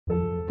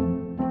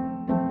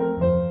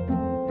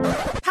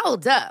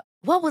Hold up.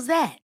 What was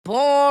that?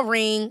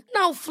 Boring.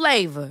 No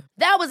flavor.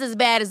 That was as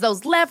bad as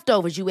those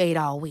leftovers you ate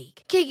all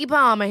week. Keke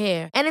Palmer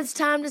here. And it's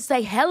time to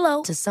say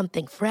hello to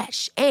something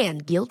fresh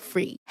and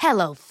guilt-free.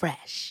 Hello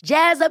Fresh.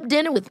 Jazz up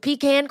dinner with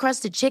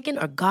pecan-crusted chicken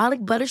or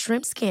garlic butter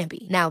shrimp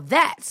scampi. Now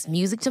that's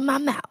music to my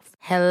mouth.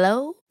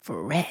 Hello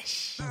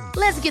Fresh.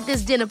 Let's get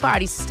this dinner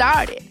party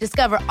started.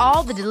 Discover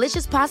all the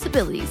delicious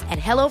possibilities at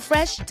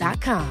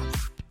hellofresh.com.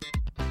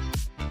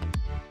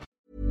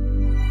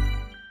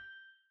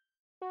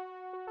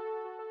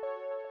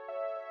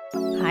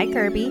 Hi,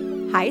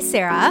 Kirby. Hi,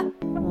 Sarah.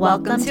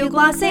 Welcome to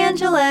Los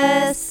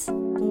Angeles.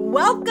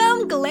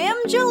 Welcome,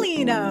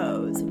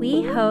 Glamgelinos.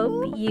 We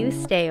hope you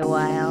stay a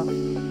while.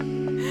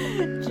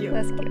 Cute.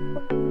 That's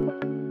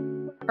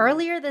cute.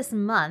 Earlier this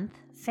month,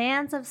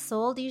 fans of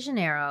Sol de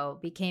Janeiro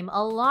became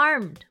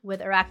alarmed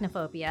with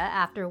arachnophobia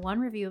after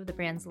one review of the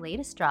brand's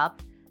latest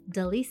drop,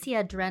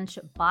 Delicia Drench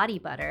Body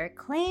Butter,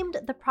 claimed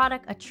the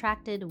product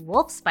attracted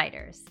wolf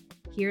spiders.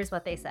 Here's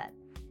what they said.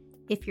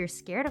 If you're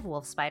scared of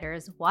wolf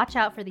spiders, watch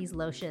out for these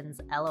lotions,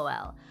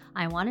 LOL.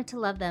 I wanted to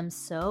love them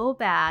so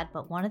bad,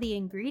 but one of the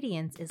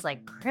ingredients is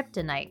like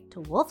kryptonite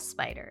to wolf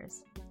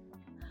spiders.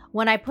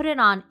 When I put it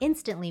on,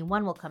 instantly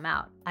one will come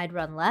out. I'd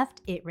run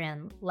left, it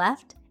ran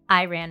left.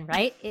 I ran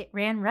right, it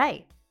ran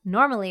right.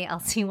 Normally, I'll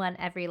see one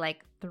every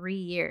 3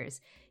 years.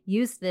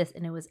 Used this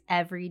and it was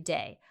every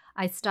day.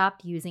 I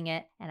stopped using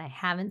it and I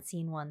haven't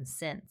seen one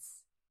since.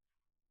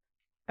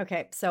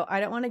 Okay, so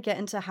I don't want to get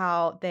into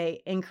how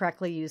they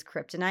incorrectly use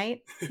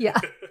kryptonite. Yeah.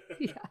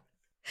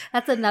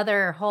 That's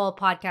another whole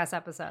podcast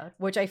episode.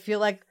 Which I feel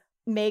like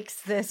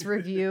makes this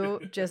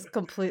review just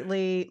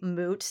completely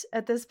moot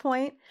at this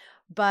point.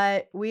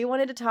 But we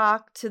wanted to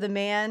talk to the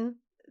man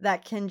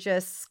that can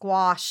just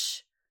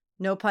squash,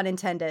 no pun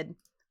intended,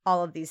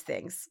 all of these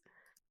things.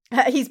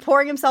 He's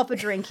pouring himself a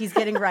drink. He's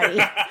getting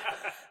ready.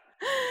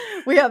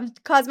 We have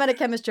cosmetic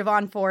chemist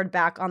Javon Ford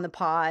back on the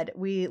pod.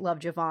 We love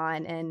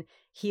Javon, and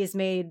he has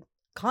made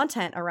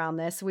content around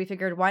this. So we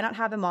figured, why not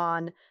have him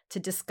on to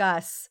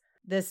discuss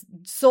this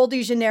Sol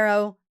de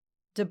Janeiro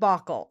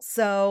debacle?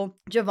 So,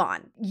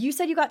 Javon, you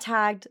said you got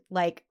tagged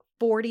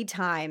 40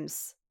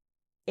 times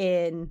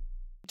in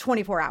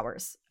 24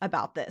 hours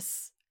about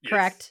this,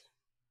 correct?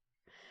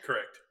 Yes.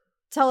 Correct.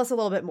 Tell us a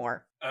little bit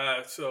more.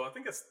 So I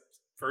think I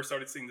first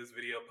started seeing this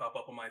video pop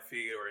up on my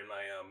feed or in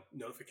my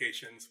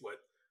notifications,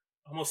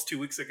 almost 2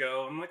 weeks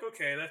ago. I'm like,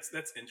 okay,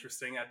 that's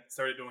interesting. I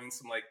started doing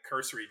some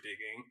cursory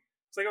digging.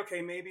 It's like,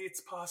 okay, maybe it's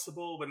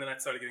possible. But then I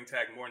started getting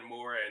tagged more and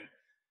more, and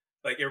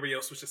everybody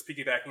else was just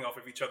piggybacking off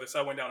of each other. So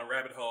I went down a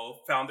rabbit hole,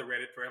 found the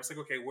Reddit thread. I was like,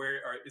 okay,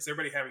 is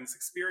everybody having this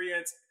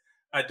experience?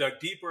 I dug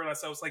deeper, and I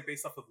saw it was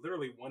based off of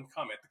literally one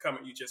comment, the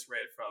comment you just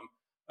read from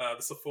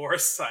the Sephora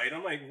site.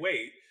 I'm like,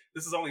 wait,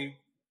 this is only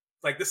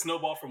this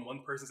snowball from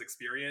one person's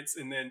experience,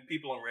 and then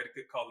people on Reddit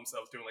could call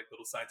themselves doing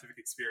little scientific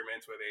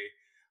experiments where they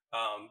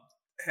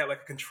had a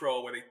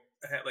control where they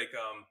had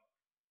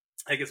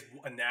I guess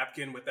a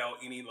napkin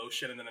without any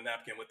lotion and then a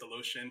napkin with the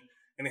lotion,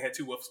 and they had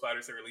two wolf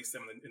spiders. They released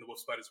them, and the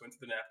wolf spiders went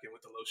to the napkin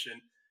with the lotion.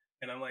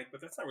 And I'm like,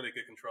 but that's not really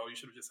good control. You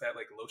should have just had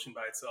lotion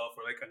by itself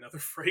or another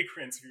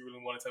fragrance if you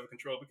really wanted to have a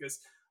control, because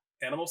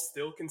animals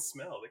still can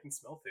smell. They can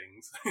smell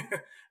things.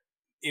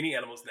 Any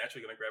animal is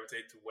naturally going to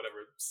gravitate to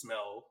whatever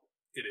smell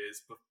it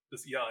is. But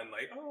this young,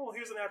 oh,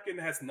 here's a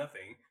napkin that has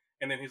nothing.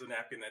 And then here's a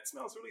napkin that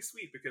smells really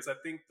sweet, because I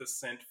think the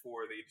scent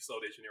for the Sol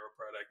de Janeiro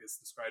product is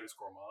described as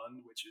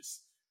gourmand, which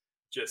is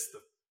just the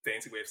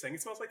fancy way of saying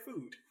it smells like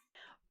food.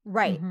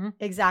 Right, Mm-hmm.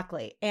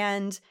 Exactly.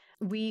 And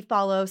we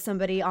follow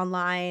somebody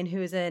online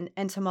who's an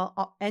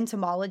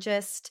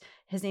entomologist.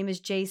 His name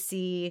is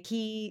JC.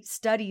 He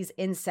studies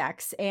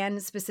insects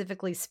and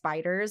specifically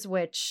spiders,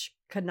 which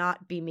could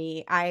not be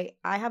me. I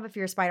have a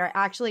fear of spider.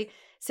 Actually,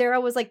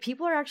 Sarah was like,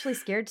 people are actually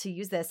scared to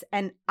use this,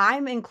 and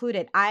I'm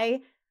included.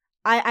 I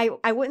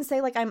wouldn't say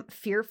I'm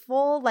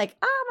fearful, oh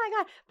my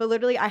God, but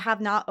literally I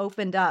have not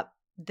opened up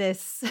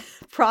this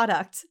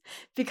product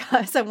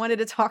because I wanted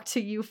to talk to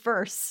you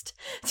first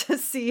to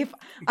see if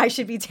I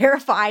should be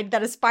terrified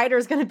that a spider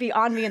is going to be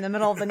on me in the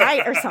middle of the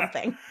night or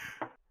something.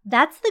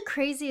 That's the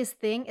craziest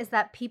thing, is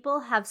that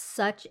people have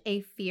such a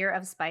fear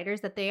of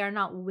spiders that they are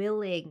not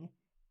willing.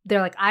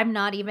 They're like, I'm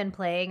not even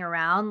playing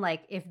around.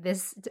 If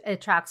this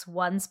attracts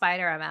one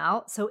spider, I'm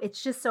out. So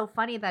it's just so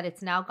funny that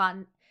it's now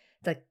gotten,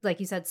 like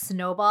you said,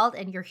 snowballed,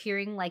 and you're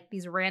hearing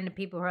these random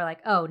people who are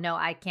like, oh, no,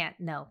 I can't.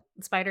 No,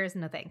 spiders,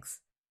 no thanks.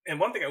 And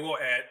one thing I will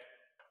add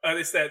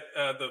is that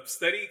the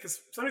study,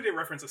 because somebody did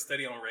reference a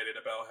study on Reddit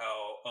about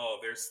how,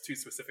 there's two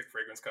specific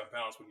fragrance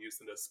compounds when used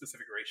in a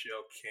specific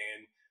ratio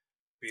can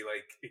be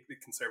it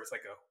can serve as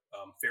a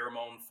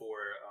pheromone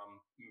for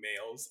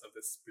males of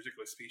this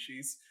particular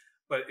species.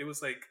 But it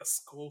was a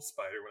skull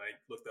spider when I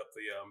looked up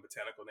the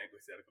botanical name,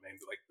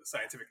 the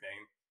scientific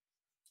name.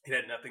 It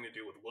had nothing to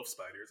do with wolf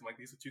spiders. I'm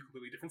like, these are two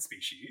completely different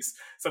species.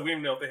 So we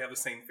don't even know if they have the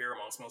same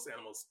pheromones. Most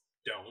animals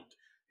don't.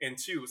 And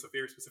two, it's a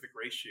very specific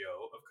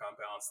ratio of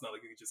compounds. It's not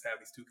like you can just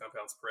have these two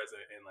compounds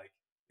present and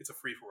it's a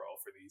free-for-all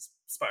for these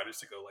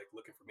spiders to go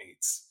looking for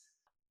mates.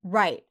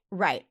 Right.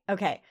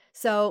 Okay.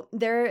 So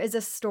there is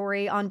a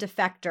story on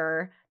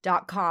Defector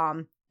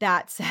Sephora.com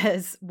that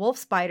says wolf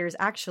spiders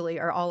actually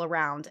are all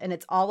around. And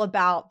it's all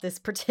about this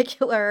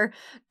particular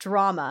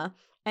drama.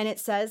 And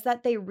it says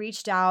that they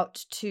reached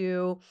out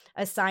to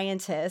a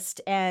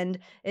scientist, and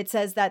it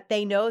says that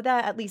they know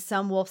that at least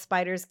some wolf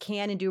spiders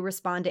can and do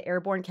respond to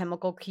airborne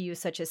chemical cues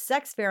such as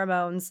sex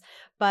pheromones,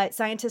 but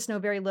scientists know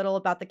very little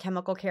about the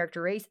chemical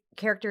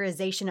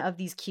characterization of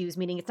these cues,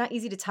 meaning it's not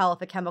easy to tell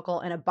if a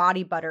chemical in a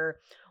body butter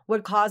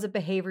would cause a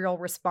behavioral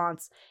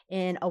response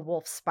in a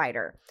wolf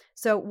spider.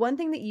 So one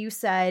thing that you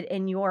said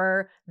in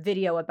your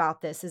video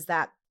about this is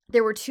that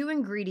there were 2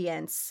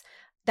 ingredients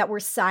that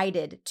were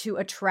cited to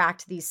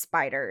attract these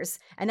spiders.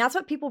 And that's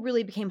what people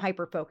really became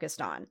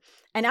hyper-focused on.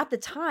 And at the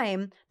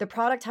time, the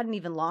product hadn't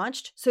even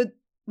launched. So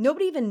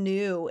nobody even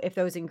knew if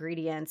those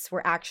ingredients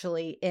were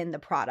actually in the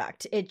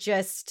product. It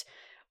just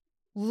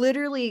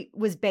literally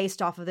was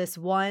based off of this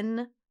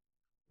one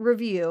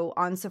review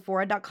on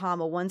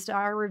Sephora.com, a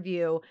 1-star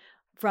review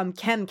from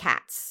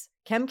ChemCats.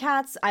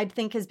 ChemCats, I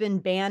think, has been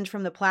banned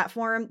from the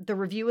platform. The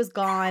review is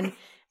gone.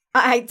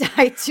 I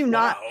do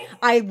not. Wow.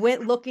 I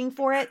went looking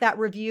for it. That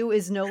review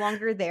is no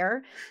longer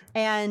there.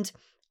 And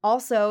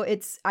also,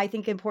 it's, I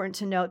think, important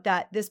to note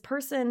that this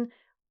person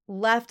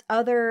left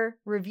other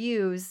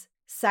reviews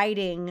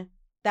citing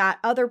that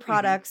other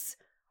products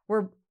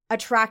were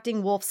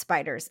attracting wolf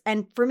spiders.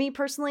 And for me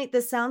personally,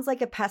 this sounds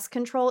like a pest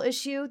control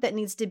issue that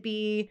needs to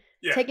be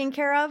taken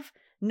care of,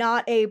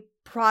 not a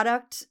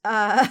product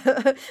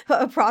a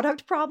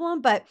product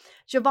problem. But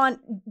Javon,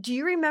 do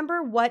you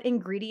remember what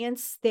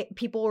ingredients that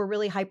people were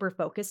really hyper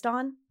focused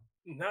on?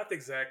 Not the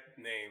exact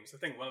names. I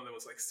think one of them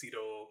was like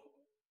ceto.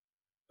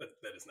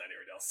 That is not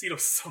Aerodel. Ceto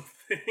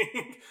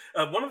something.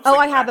 One of them.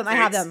 I have them. I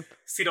have them.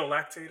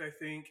 Cetolactate, I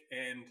think,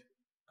 and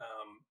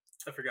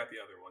I forgot the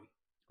other one.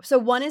 So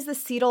one is the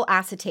cetyl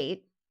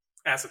acetate.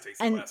 Acetate.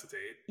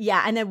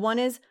 Yeah, and then one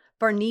is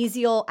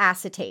farnesyl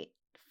acetate.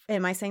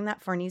 Am I saying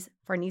that?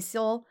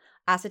 Farnesyl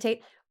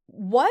acetate.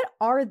 What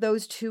are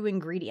those 2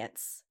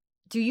 ingredients?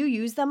 Do you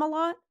use them a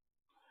lot?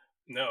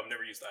 No, I've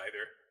never used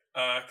either.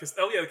 Because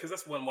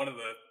that's one of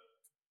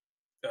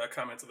the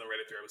comments on the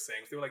Reddit there I was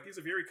saying. They were like, these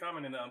are very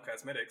common in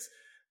cosmetics,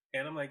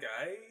 and I'm like,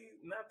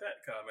 not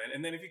that common.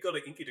 And then if you go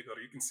to Inky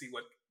Decoder, you can see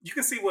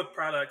what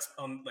products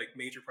on like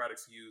major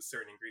products use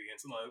certain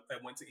ingredients. And I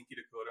went to Inky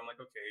Decoder. I'm like,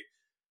 okay.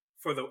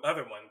 For the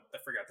other one, I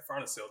forgot the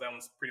farnesyl. That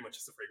one's pretty much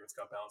just a fragrance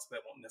compound, so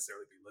that won't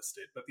necessarily be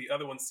listed. But the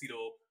other one,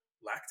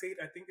 cetolactate,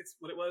 I think it's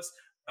what it was.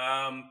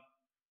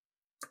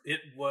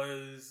 It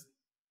was,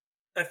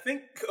 I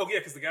think,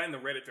 because the guy in the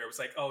Reddit there was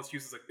like,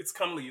 it's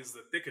commonly used as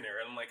a thickener.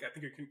 And I'm like, I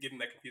think you're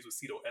getting that confused with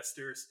cetyl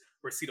esters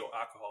or cetyl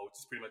alcohol, which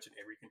is pretty much in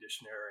every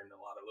conditioner and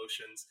a lot of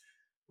lotions,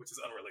 which is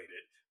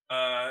unrelated.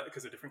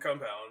 Because they're different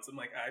compounds. I'm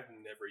like, I've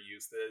never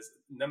used this.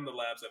 None of the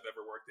labs I've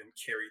ever worked in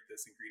carried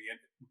this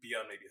ingredient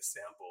beyond maybe a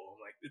sample.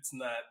 I'm like, it's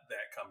not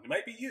that common. It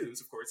might be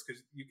used, of course,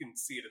 because you can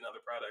see it in other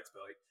products,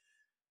 but like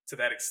to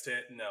that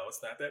extent, no,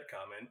 it's not that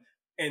common.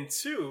 And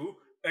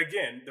 2,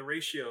 again, the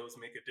ratios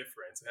make a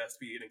difference. It has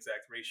to be an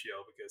exact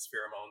ratio because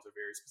pheromones are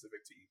very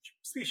specific to each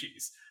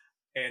species.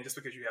 And just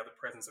because you have the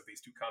presence of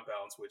these 2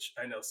 compounds, which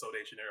I know Sol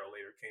de Janeiro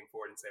later came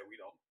forward and said we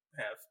don't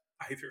have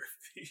either of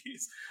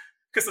these.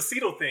 Because the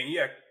cetyl thing,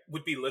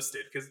 would be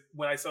listed. Because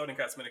when I saw it in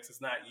cosmetics, it's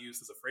not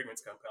used as a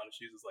fragrance compound. It's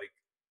used as like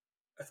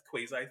a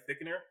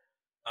quasi-thickener.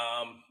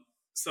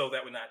 So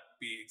that would not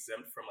be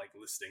exempt from like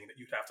listing. That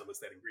you'd have to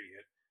list that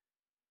ingredient.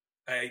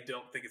 I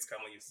don't think it's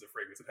commonly used as a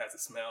fragrance. It has a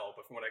smell,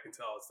 but from what I can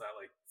tell, it's not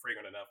like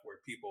fragrant enough where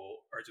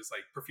people are just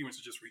like, perfumers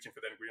are just reaching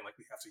for that ingredient. Like,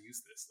 we have to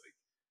use this. Like,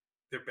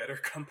 there are better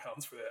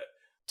compounds for that.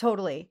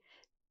 Totally.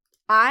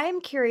 I'm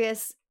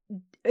curious.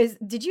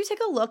 Did you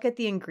take a look at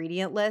the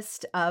ingredient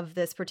list of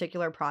this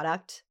particular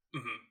product?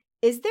 Mm-hmm.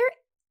 Is there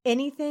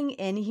anything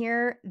in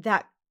here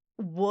that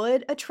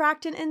would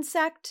attract an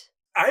insect?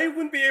 I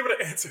wouldn't be able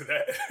to answer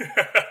that.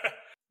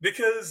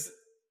 Because,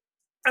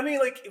 I mean,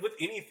 like with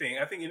anything,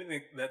 I think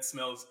anything that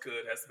smells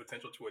good has the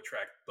potential to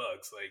attract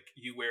bugs. Like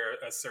you wear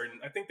I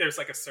think there's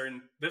a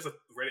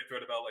Reddit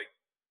thread about like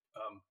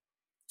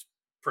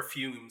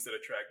perfumes that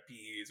attract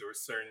bees or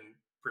certain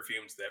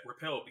perfumes that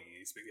repel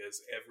bees,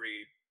 because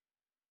every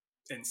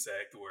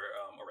insect or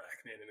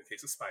arachnid, in the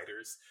case of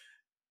spiders,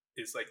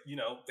 is like,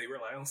 they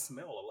rely on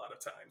smell a lot of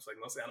times. Like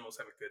most animals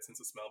have a good sense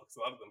of smell because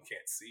a lot of them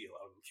can't see, a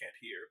lot of them can't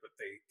hear, but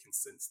they can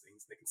sense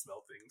things, they can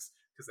smell things,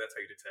 because that's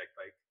how you detect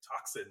like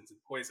toxins and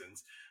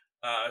poisons.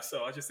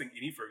 So I just think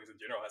any fragrance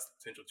in general has the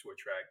potential to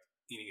attract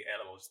any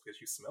animal just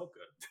because you smell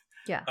good.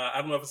 Yeah.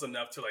 I don't know if it's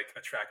enough to like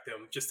attract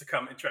them just to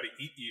come and try to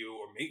eat you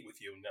or mate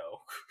with you.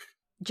 No.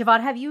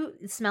 Javon, have you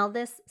smelled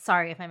this?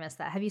 Sorry if I missed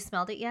that. Have you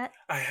smelled it yet?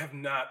 I have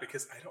not,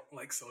 because I don't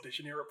like Sol de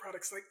Janeiro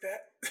products like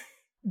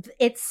that.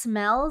 It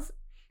smells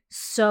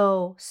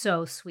so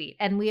sweet.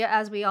 And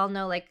as we all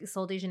know, like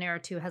Sol de Janeiro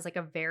too has like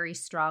a very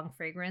strong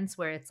fragrance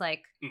where it's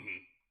like,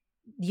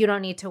 you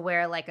don't need to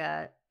wear like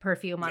a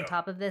perfume on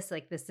top of this.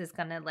 Like this is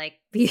gonna like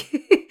be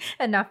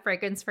enough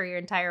fragrance for your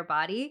entire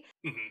body.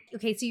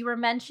 Okay, so you were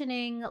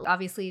mentioning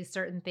obviously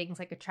certain things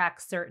like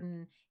attract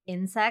certain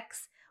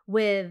insects.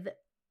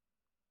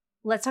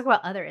 Let's talk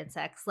about other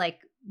insects.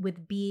 Like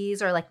with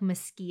bees or like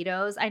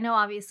mosquitoes? I know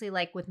obviously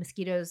like with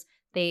mosquitoes,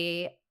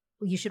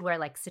 you should wear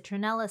like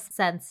citronella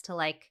scents to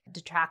like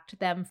detract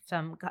them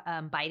from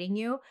biting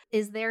you.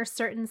 Is there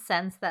certain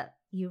scents that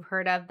you've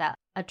heard of that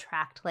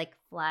attract like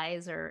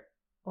flies or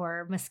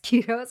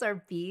mosquitoes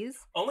or bees?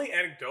 Only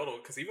anecdotal,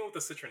 because even with the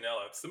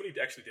citronella, somebody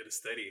actually did a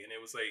study and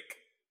it was like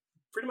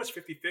pretty much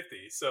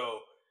 50-50. So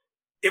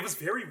it was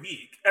very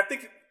weak. I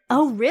think.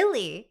 Oh,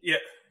 really? Yeah.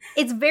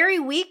 It's very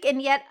weak,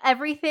 and yet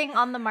everything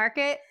on the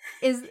market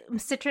is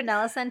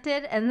citronella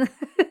scented and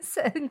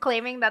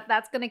claiming that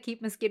that's going to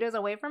keep mosquitoes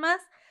away from us?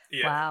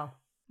 Yeah. Wow.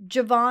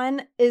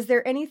 Javon, is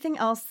there anything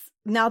else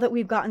now that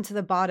we've gotten to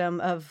the bottom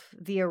of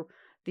the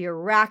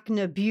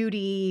arachna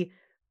beauty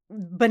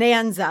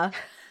bonanza?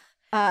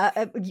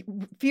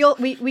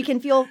 We can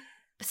feel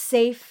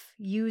safe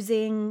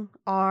using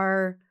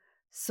our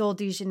Sol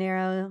de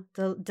Janeiro,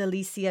 the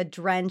Delicia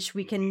drench.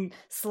 We can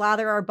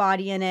slather our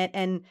body in it,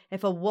 and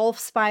if a wolf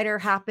spider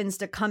happens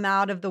to come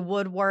out of the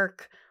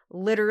woodwork,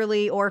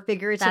 literally or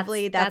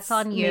figuratively, that's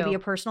on you. Maybe a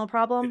personal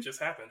problem. It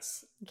just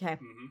happens. Okay.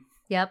 Mm-hmm.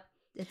 Yep.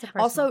 It's a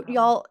personal Also, problem.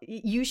 y'all,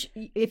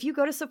 if you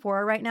go to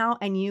Sephora right now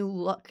and you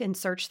look and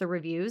search the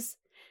reviews,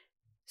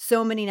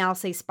 so many now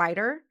say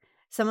spider.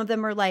 Some of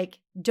them are like,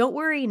 don't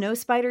worry, no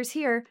spiders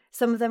here.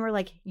 Some of them are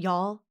like,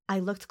 y'all, I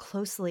looked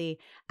closely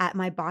at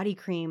my body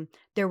cream.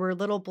 There were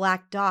little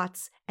black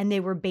dots and they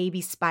were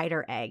baby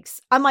spider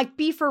eggs. I'm like,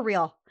 be for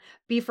real.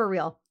 Be for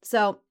real.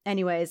 So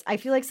anyways, I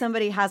feel like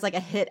somebody has like a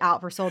hit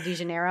out for Sol de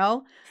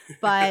Janeiro,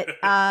 but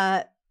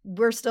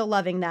we're still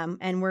loving them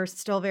and we're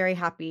still very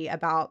happy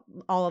about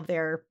all of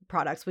their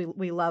products.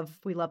 We love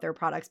their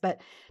products. But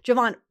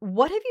Javon,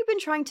 what have you been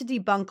trying to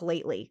debunk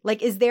lately?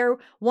 Like, is there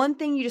one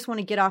thing you just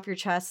want to get off your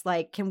chest?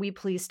 Like, can we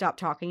please stop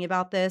talking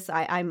about this?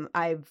 I'm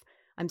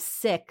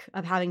sick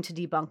of having to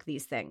debunk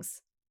these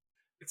things.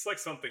 It's like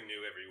something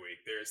new every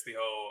week. There's the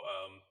whole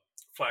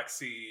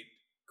flaxseed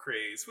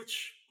craze,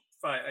 which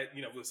so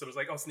it's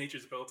like, oh, it's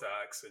nature's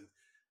Botox, and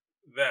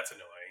that's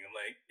annoying. I'm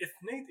like, if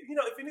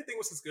anything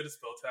was as good as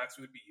Botox,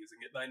 we would be using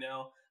it by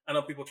now. I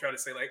know people try to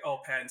say like,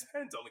 oh, patents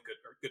only good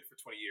for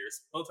 20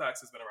 years.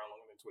 Botox has been around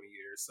longer than 20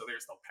 years, so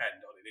there's no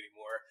patent on it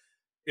anymore.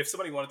 If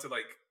somebody wanted to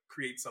like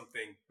create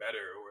something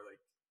better or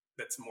like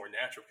that's more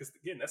natural, because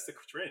again, that's the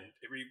trend.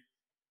 Every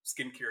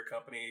skincare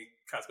company,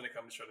 cosmetic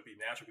company, trying to be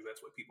natural because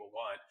that's what people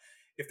want.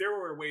 If there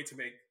were a way to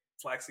make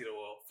flaxseed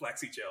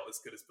gel as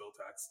good as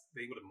Botox,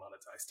 they would have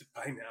monetized it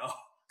by now.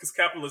 Because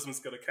capitalism is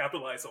going to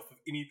capitalize off of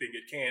anything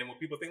it can. When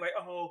people think like,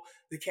 oh,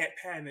 they can't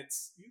patent it,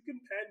 you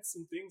can patent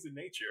some things in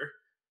nature.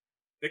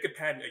 They could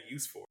patent a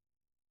use for it.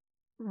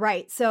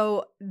 Right.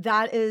 So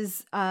that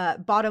is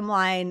bottom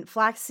line.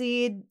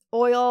 Flaxseed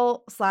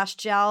oil /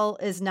 gel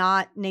is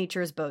not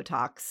nature's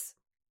Botox.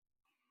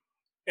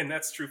 And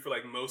that's true for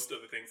like most of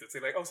the things that say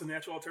like, oh, it's a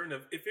natural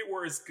alternative. If it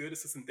were as good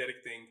as a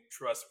synthetic thing,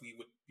 trust we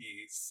would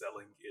be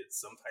selling it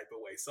some type of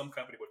way. Some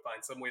company would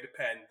find some way to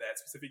patent that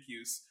specific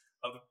use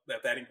of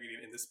that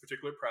ingredient in this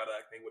particular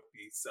product. They would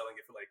be selling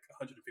it for like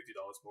 $150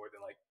 more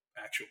than like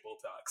actual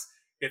Botox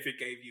if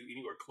it gave you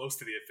anywhere close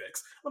to the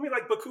effects. I mean,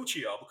 like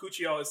bakuchiol.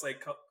 Bakuchiol is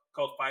like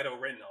called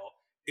phytoretinol.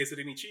 Is it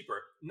any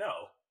cheaper?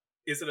 No.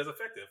 Is it as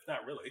effective?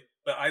 Not really.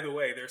 But either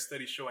way, there are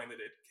studies showing that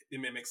it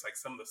mimics like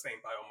some of the same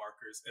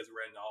biomarkers as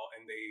retinol,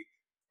 and they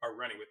are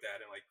running with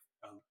that in like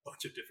a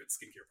bunch of different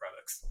skincare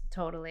products.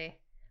 Totally.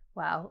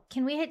 Wow.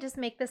 Can we just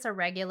make this a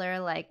regular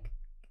like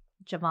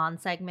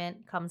Javon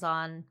segment comes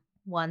on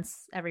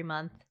once every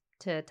month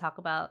to talk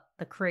about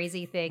the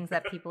crazy things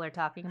that people are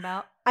talking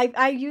about?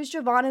 I use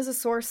Javon as a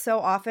source so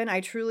often.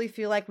 I truly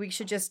feel like we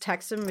should just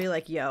text him and be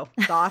like, yo,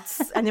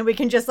 thoughts? And then we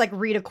can just like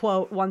read a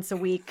quote once a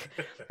week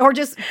or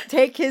just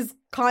take his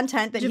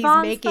content that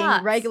Javon's he's making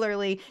thoughts.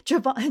 regularly.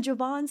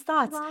 Javon's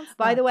thoughts.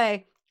 By the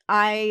way,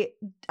 I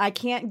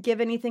can't give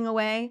anything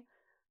away,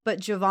 but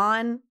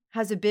Javon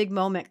has a big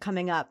moment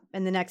coming up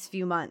in the next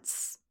few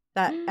months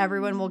that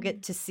everyone will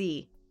get to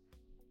see.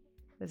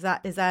 Is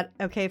that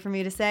okay for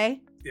me to say?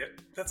 Yeah,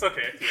 that's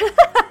okay.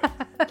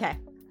 Okay.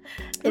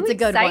 It's a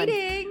good one.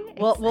 Exciting.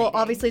 We'll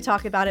obviously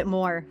talk about it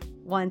more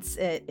once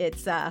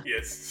it's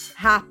Yes.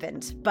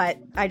 happened. But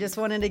I just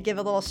wanted to give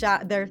a little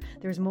shout.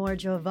 There's more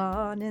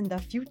Javon in the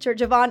future.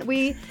 Javon,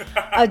 we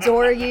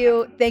adore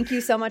you. Thank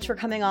you so much for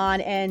coming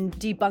on and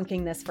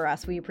debunking this for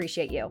us. We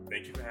appreciate you.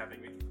 Thank you for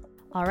having me.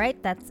 All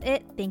right, that's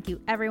it. Thank you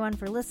everyone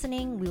for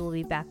listening. We will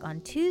be back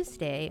on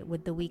Tuesday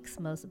with the week's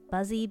most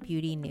buzzy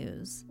beauty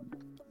news.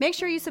 Make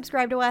sure you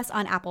subscribe to us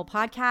on Apple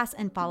Podcasts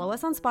and follow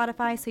us on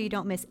Spotify so you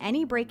don't miss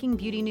any breaking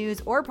beauty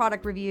news or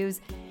product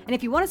reviews. And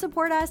if you want to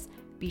support us,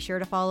 be sure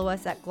to follow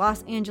us at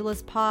Los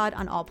Angeles Pod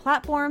on all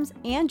platforms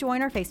and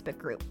join our Facebook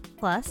group.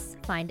 Plus,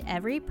 find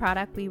every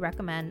product we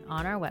recommend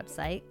on our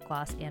website,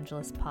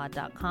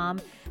 losangeleспod.com,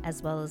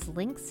 as well as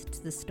links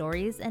to the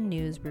stories and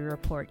news we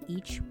report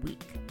each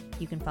week.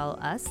 You can follow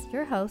us,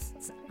 your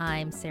hosts.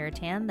 I'm Sarah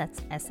Tan,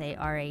 that's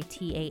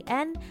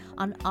Saratan,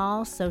 on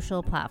all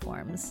social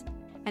platforms.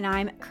 And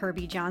I'm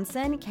Kirby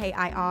Johnson,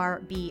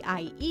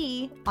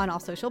 Kirbie, on all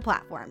social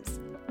platforms.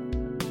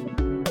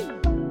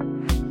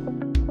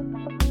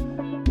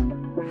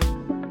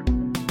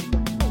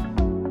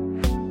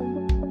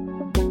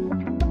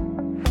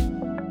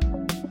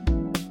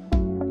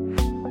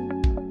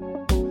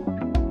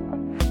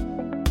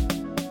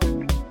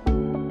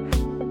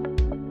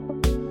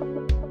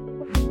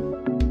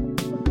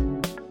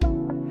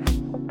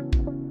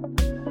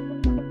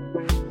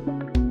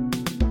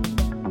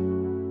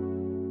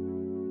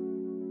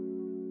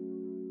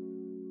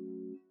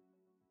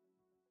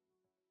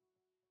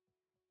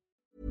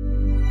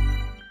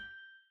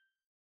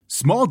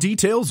 Small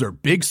details or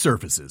big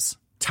surfaces,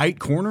 tight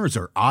corners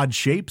or odd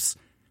shapes,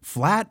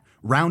 flat,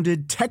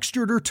 rounded,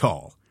 textured, or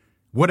tall.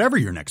 Whatever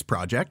your next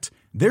project,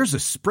 there's a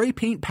spray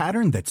paint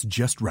pattern that's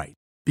just right.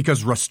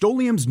 Because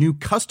Rust-Oleum's new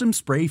Custom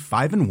Spray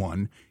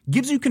 5-in-1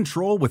 gives you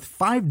control with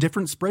 5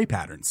 different spray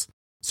patterns.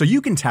 So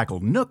you can tackle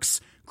nooks,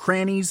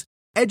 crannies,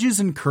 edges,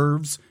 and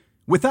curves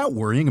without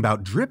worrying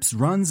about drips,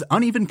 runs,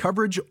 uneven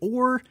coverage,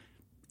 or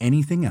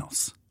anything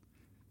else.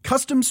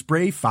 Custom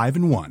Spray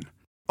 5-in-1.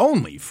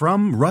 Only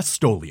from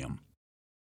Rust-Oleum.